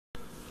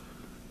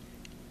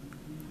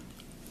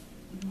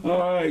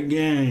Alright,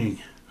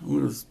 gang, I'm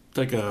going to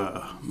take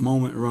a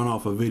moment and run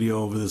off a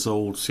video over this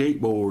old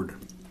skateboard.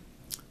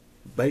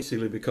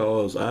 Basically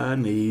because I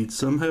need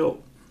some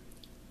help.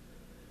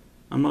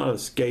 I'm not a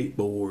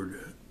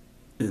skateboard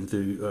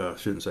enthusiast, I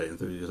shouldn't say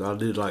enthusiast. I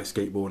did like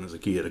skateboarding as a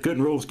kid. I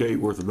couldn't roll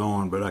skate worth a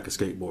darn, but I could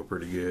skateboard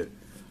pretty good.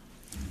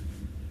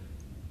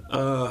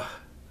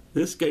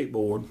 This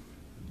skateboard,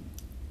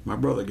 my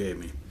brother gave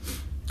me.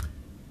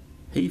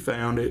 He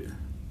found it,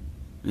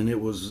 and it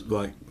was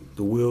like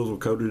the wheels were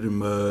coated in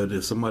mud.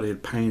 If somebody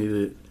had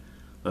painted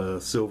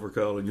it silver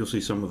color, you'll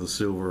see some of the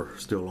silver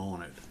still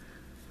on it.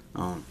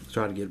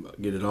 Tried to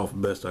get it off the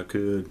best I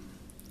could,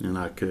 and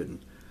I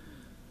couldn't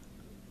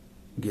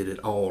get it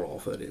all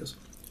off, that is.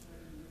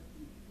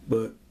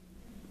 But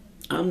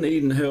I'm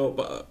needing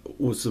help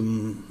with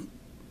some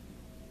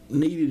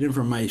needed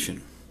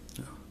information.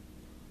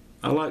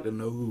 I like to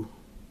know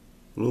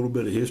a little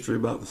bit of history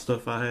about the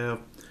stuff I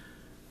have.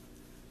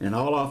 And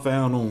all I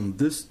found on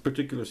this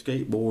particular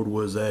skateboard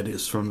was that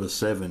it's from the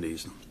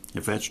 70s.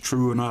 If that's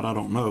true or not, I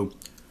don't know.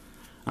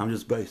 I'm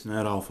just basing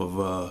that off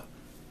of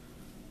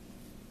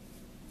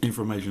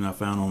information I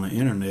found on the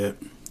internet,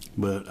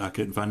 but I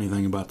couldn't find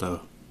anything about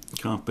the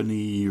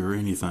company or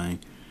anything.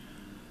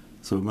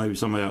 So maybe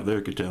somebody out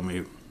there could tell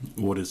me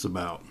what it's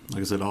about.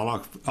 Like I said, all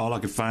I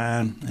could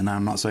find, and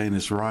I'm not saying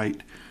it's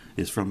right,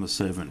 is from the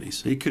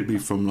 70s. It could be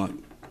from like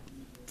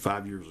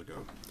 5 years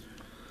ago.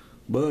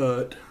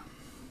 But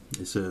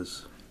it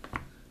says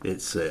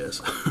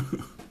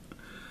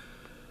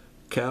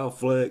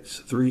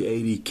CALFLEX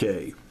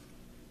 380K,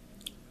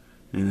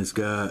 and it's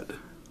got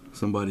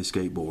somebody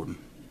skateboarding.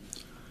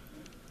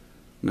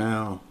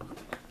 Now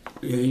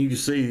you can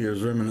see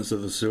there's remnants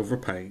of the silver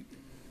paint.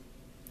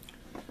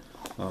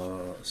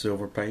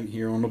 Silver paint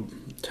here on the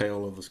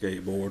tail of the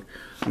skateboard.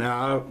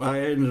 Now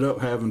I ended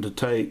up having to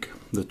take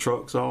the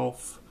trucks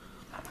off.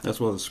 That's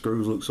why the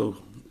screws look so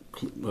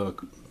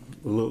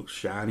look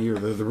shinier.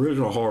 They're the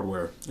original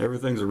hardware.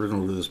 Everything's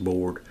original to this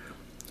board.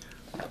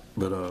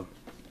 But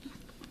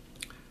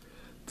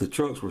the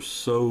trucks were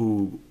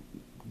so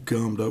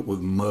gummed up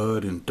with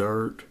mud and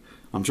dirt.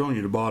 I'm showing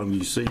you the bottom.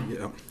 You see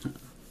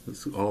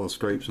all the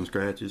scrapes and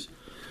scratches.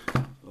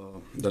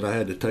 That I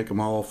had to take them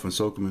off and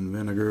soak them in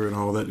vinegar and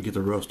all that to get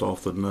the rust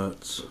off the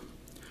nuts.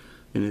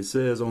 And it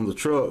says on the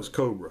trucks,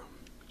 Cobra.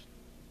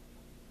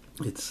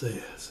 It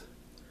says.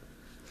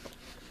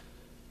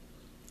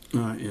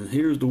 Alright, and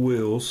here's the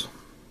wheels.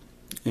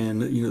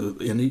 And you know,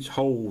 in each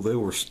hole they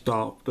were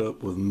stopped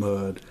up with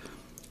mud.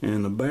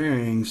 And the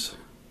bearings,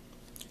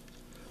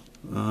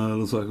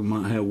 looks like I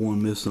might have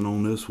one missing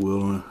on this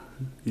wheel.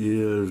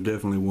 Yeah, there's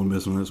definitely one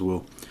missing on this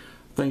wheel.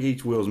 I think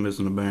each wheel's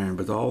missing a bearing,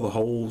 but all the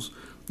holes,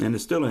 and it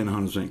still ain't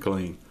 100%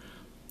 clean,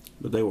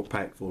 but they were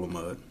packed full of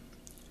mud.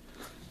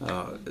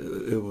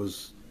 It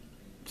was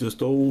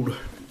just old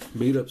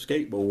beat up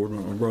skateboard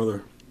that my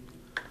brother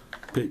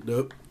picked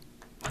up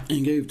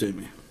and gave to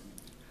me.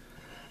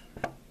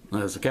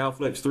 That's a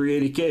CALFLEX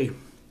 380K.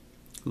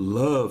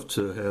 Love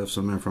to have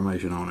some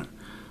information on it.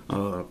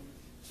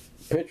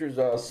 Pictures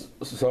I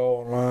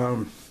saw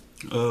online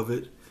of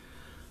it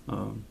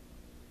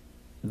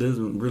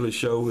doesn't really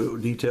show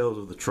details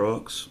of the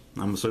trucks.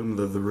 I'm assuming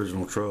they're the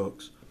original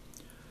trucks.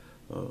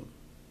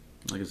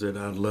 Like I said,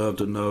 I'd love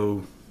to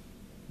know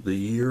the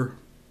year,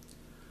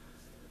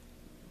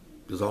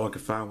 because all I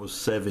could find was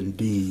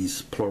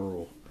 7Ds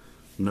plural,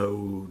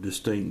 no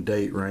distinct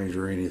date range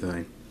or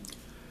anything.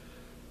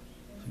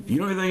 If you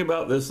know anything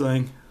about this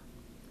thing,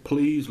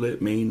 please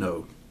let me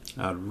know.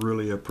 I'd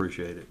really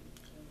appreciate it.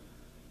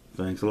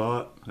 Thanks a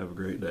lot. Have a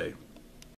great day.